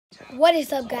What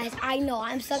is up, guys? I know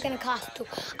I'm stuck in a costume.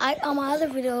 On my other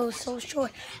video, it was so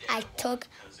short. I took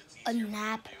a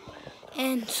nap,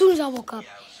 and as soon as I woke up,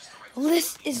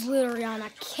 this is literally on. I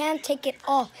can't take it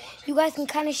off. You guys can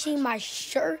kind of see my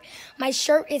shirt. My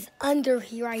shirt is under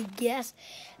here, I guess,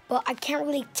 but I can't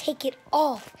really take it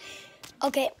off.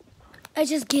 Okay, let's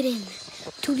just get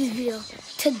into this video.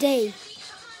 Today,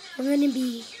 we're gonna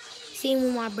be seeing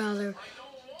what my brother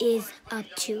is up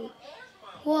to.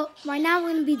 Well, right now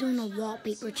we're going to be doing a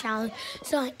wallpaper challenge.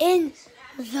 So, in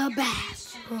the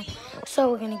bathroom.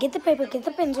 So, we're going to get the paper, get the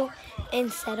pencil,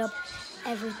 and set up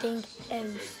everything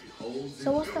else.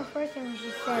 So, what's the first thing we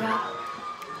should set up?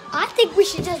 I think we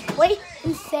should just wait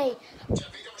and say,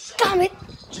 comment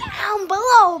down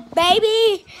below,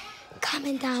 baby.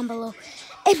 Comment down below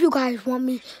if you guys want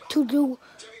me to do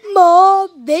more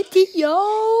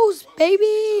videos,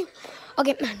 baby.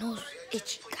 Okay, my nose is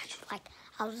itchy, kind of like,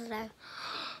 how's that?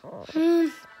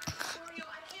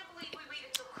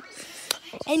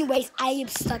 Anyways, I am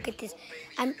stuck at this.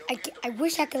 I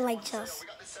wish I could like just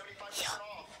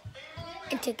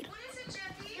and take it.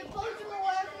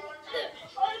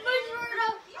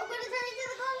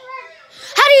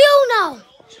 How do you know?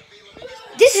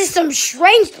 This is some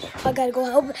strange. I gotta go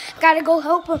help him. Gotta go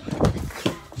help him,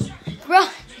 bro.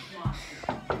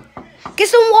 Get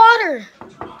some water.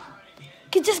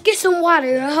 Just get some water.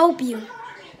 It'll help you.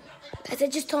 As I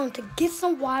just told him to get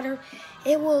some water,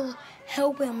 it will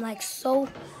help him like so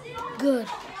good.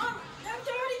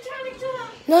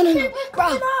 No,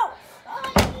 bro.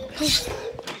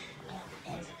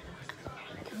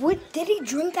 What did he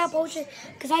drink that potion?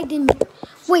 Cause I didn't.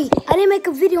 Wait, I didn't make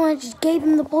a video. I just gave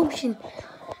him the potion.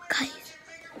 Guys,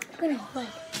 I'm gonna like.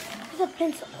 There's a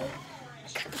pencil.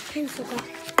 I got the pencil,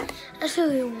 guys. That's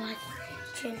really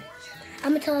watching.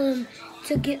 I'm gonna tell him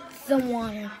to get some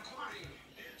water.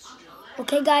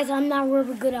 Okay, guys, I'm not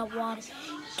really good at water.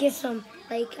 Get some,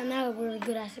 like, I'm not really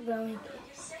good at spelling.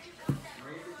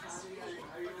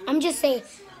 I'm just saying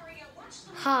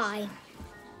hi.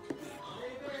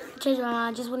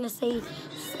 I just want to say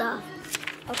stuff.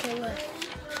 Okay, look.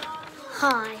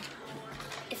 Hi.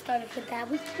 It started with that.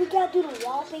 We gotta do the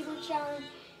wallpaper challenge.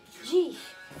 Jeez.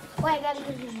 Wait, I gotta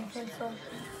give you my pencil.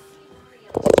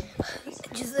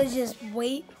 Let's just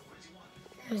wait.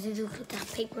 Let's do put that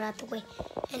paper out the way.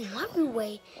 And while we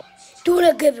wait, do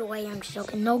the giveaway. I'm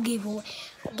joking. No giveaway.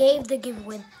 Gave the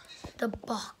giveaway the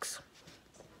box.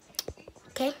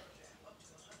 Okay?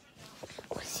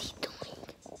 What's he doing?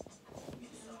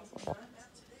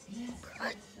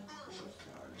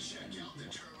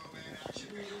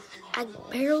 I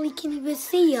barely can even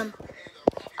see him.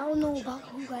 I don't know about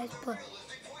you guys, but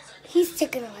he's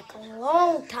taking like a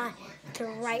long time to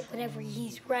write whatever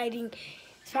he's writing.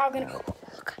 So I'm gonna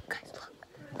look, guys,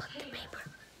 look the paper.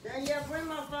 Danielle, bring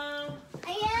my phone. I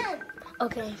am.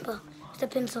 Okay, well, it's the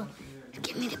pencil.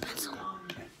 Give me the pencil.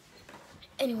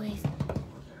 Anyways,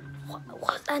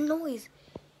 what's that noise?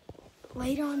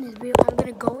 Later on this video, I'm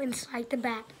gonna go inside the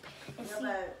back and see.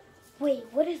 Wait,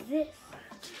 what is this?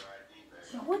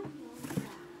 What?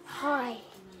 Hi,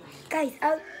 guys.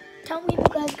 Tell me if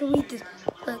you guys can read this.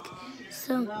 Look.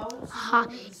 So, hi.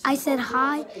 I said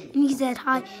hi, and he said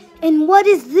hi. And what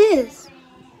is this?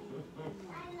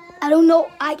 I don't know.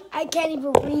 I can't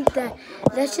even read that.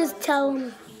 Let's just tell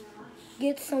him,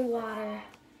 get some water.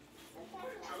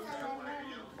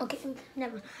 Okay,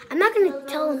 never. I'm not going to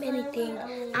tell him anything.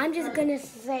 I'm just going to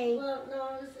say,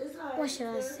 what should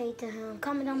I say to him?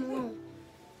 Comment down below.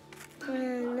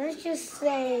 And let's just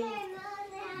say,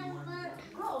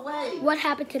 what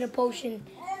happened to the potion?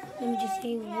 Let me just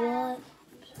see what.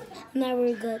 I'm not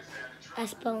really good at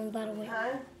spelling, by the way.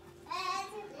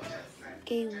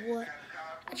 Okay, what?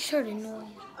 I just heard a noise.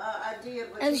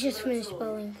 Let's just finish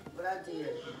spelling.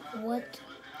 What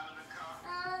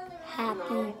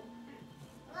happened?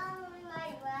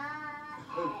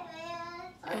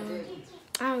 I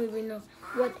don't even know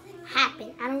what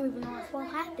happened. I don't even know what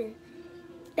happened.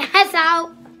 That's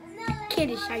how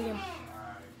kiddish I am.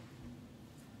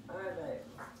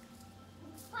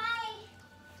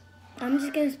 I'm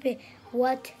just gonna spit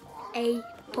what a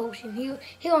potion.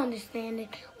 He'll understand it.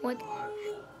 What?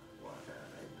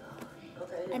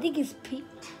 I think it's Pete.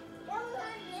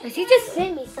 Cause he just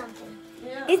sent me something.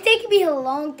 It's taking me a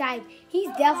long time. He's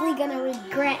definitely gonna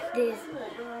regret this.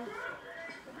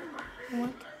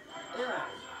 What?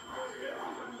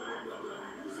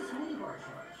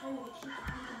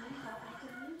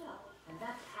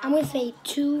 I'm gonna say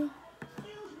to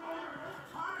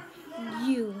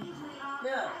you.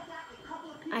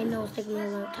 I know it's taking me a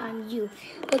long time. You.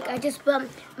 Look, I just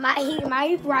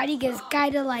my writing is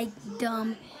kind of like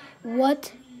dumb.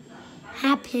 What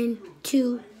happened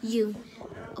to you.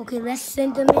 Okay, let's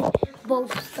send them in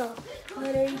both stuff.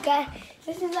 You guys,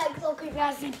 this is like, okay, you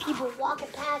guys see people walking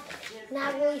past,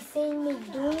 not really seeing me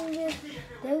doing this.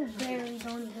 They barely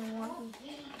don't even want me.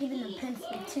 Even the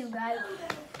pencil too, guys.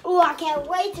 Oh, I can't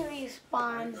wait to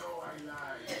respawn.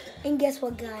 And guess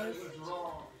what, guys?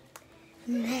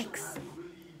 Next,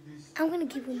 I'm gonna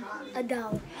give him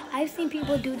 $1. I've seen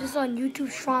people do this on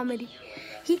YouTube Comedy.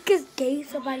 He just gave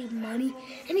somebody money,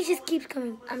 and he just keeps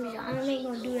coming. I'm ain't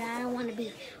gonna do that. I don't want to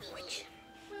be rich.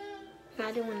 No,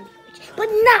 I don't want to be rich, but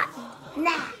not.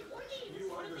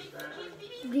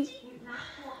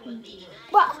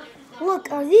 But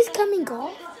look, are these coming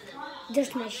off?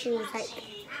 Just my shoes, like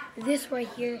this right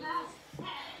here.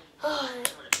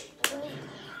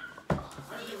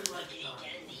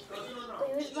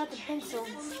 Wait, what's about the pencil?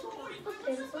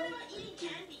 Pencil?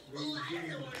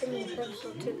 Give me a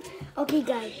pencil too. Okay,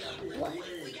 guys. What?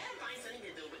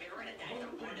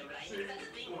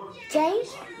 James,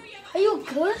 are you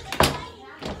good?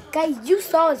 Guys, you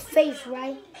saw his face,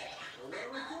 right?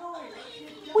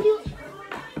 What do you?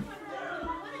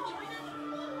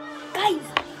 Guys,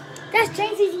 that's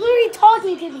James. He's literally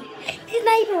talking to me. He's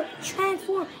not even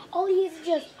transformed. All he is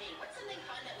just.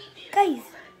 Guys.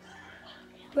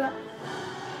 Bro,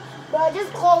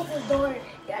 just close the door.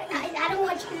 I don't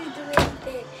want you to do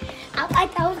anything. I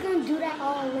thought I was going to do that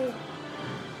all in.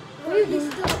 What are you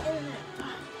doing? Still in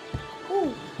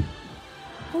there.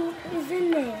 Who is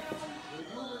in there?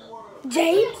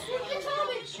 James?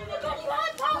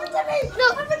 No.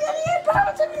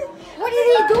 What is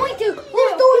he doing to?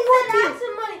 Who's doing what to you?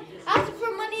 Asking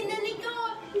for money and then he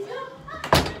goes.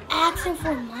 Asking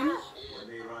for money?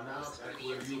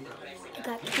 I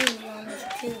got two on this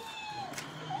too.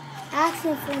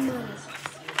 Asking for money.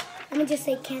 Let me just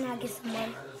say, can I get some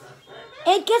money?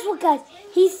 And guess what, guys?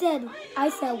 I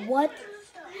said, what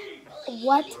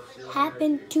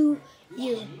happened to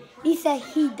you? He said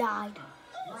he died.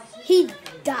 He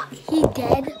died. He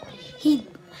dead. He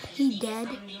dead.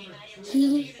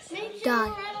 He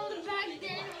died.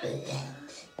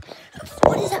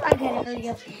 What is that? I gotta hurry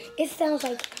up. It sounds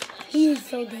like he is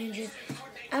so dangerous.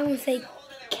 I'm gonna say,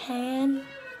 can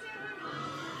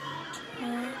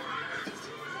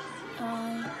I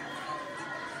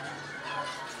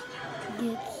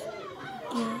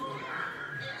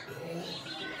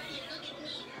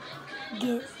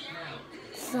get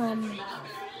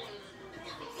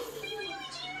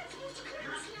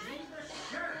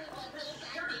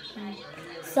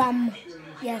some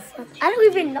yes. I don't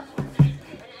even know.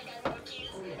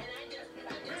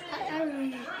 I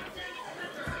don't know.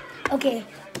 Okay,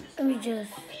 let me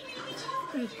just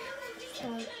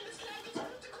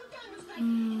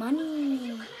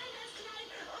money.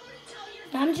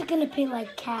 I'm just gonna pay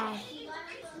like cash.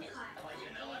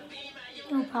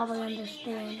 You'll probably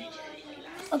understand.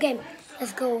 Okay,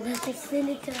 let's go. Let's just send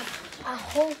it to them. I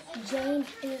hope James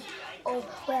is. Oh,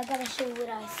 wait, I gotta show you what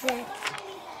I said.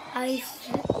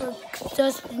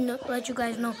 Just let you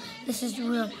guys know this is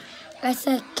real. I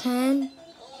said, can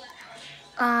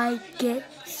I get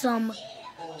some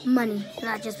money? And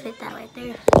I just put that right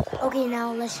there. Okay,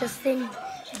 now let's just send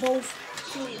both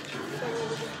to.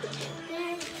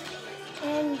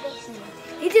 And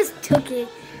he just took it.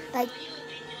 Like,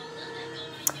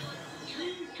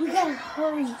 we gotta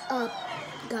hurry up,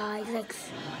 guys. Like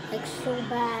so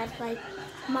bad. Like,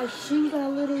 my shoes are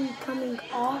literally coming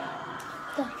off.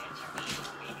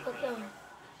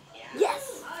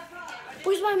 Yes.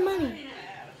 Where's my money?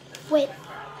 Wait.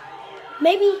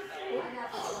 Maybe.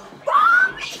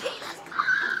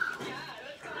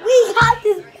 We got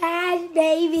this cash,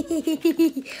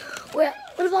 baby. Well,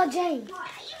 what about James?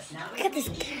 I got this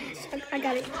cash. I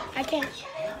got it. I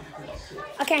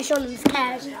can't show them this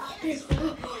cash.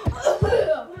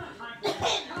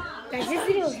 Guys, this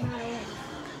video is not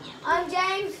on.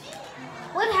 James,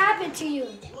 what happened to you?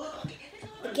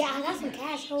 Yeah, I got some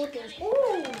cash holders.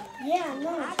 Ooh, yeah,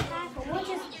 no. What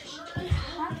just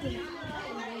happened?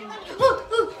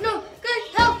 Oh, no, guys,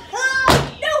 help!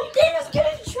 No, Daniel's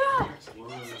getting trapped.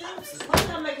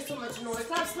 Stop making so much noise.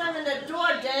 Stop slamming the door,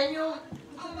 Daniel.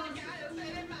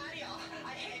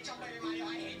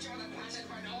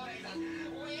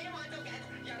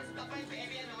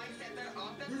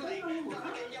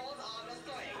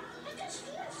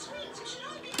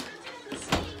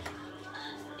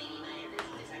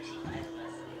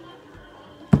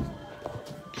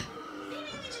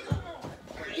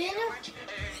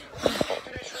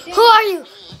 Who are you?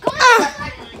 Come on!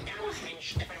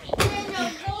 Daniel,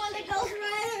 go on the Ghost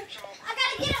Rider. I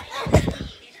gotta get up.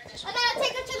 I gotta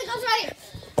take her to the Ghost Rider.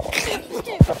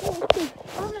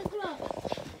 I'm gonna come up.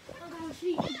 I'm gonna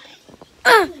see.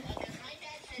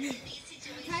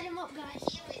 out,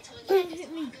 guys.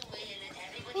 Hit me.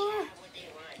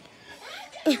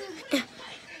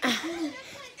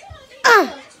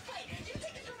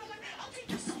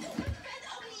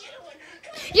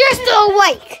 You're still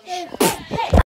awake.